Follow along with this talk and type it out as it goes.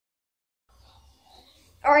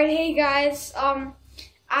Alright, hey guys,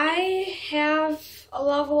 I have a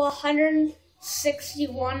level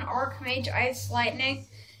 161 Archmage Ice Lightning,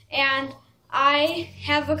 and I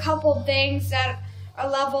have a couple things that are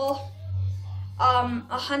level,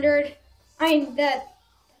 100,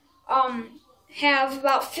 have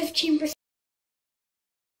about 15%.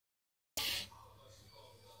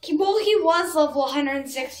 Well, he was level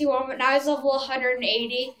 161, but now he's level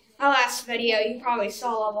 180. My last video, you probably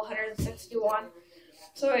saw level 161.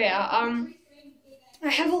 So yeah, I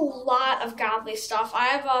have a lot of godly stuff. I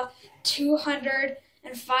have a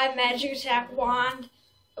 205 magic attack wand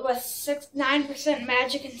with 9%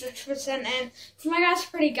 magic and 6% and so my guy's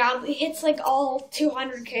pretty godly. He hits like all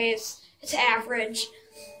 200Ks. It's average.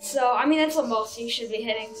 So I mean that's what most you should be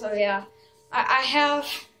hitting. So yeah, I have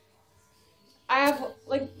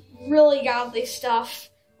like really godly stuff.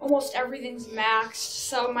 Almost everything's maxed.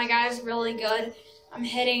 So my guy's really good. I'm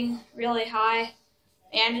hitting really high.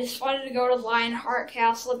 And I just wanted to go to Lionheart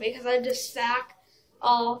Castle because I just stack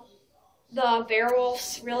all the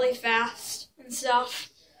werewolves really fast and stuff.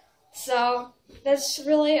 So that's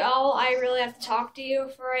really all I really have to talk to you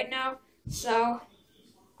for right now. So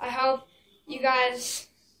I hope you guys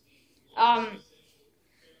have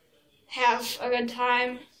a good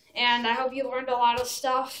time, and I hope you learned a lot of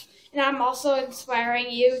stuff. And I'm also inspiring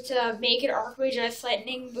you to make an Archmage Ice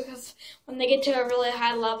Lightning because when they get to a really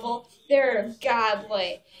high level, they're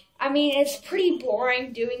godly. I mean, it's pretty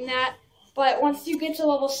boring doing that, but once you get to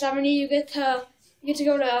level 70, you get to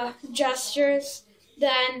go to Gestures,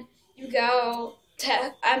 then you go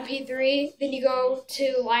to MP3, then you go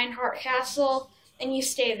to Lionheart Castle, and you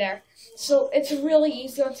stay there. So it's really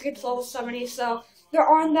easy once you get to level 70, so there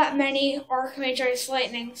aren't that many Archmage Ice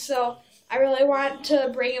Lightning, so I really want to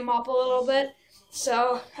bring him up a little bit.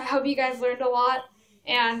 So I hope you guys learned a lot,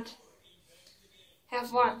 and have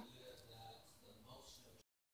fun.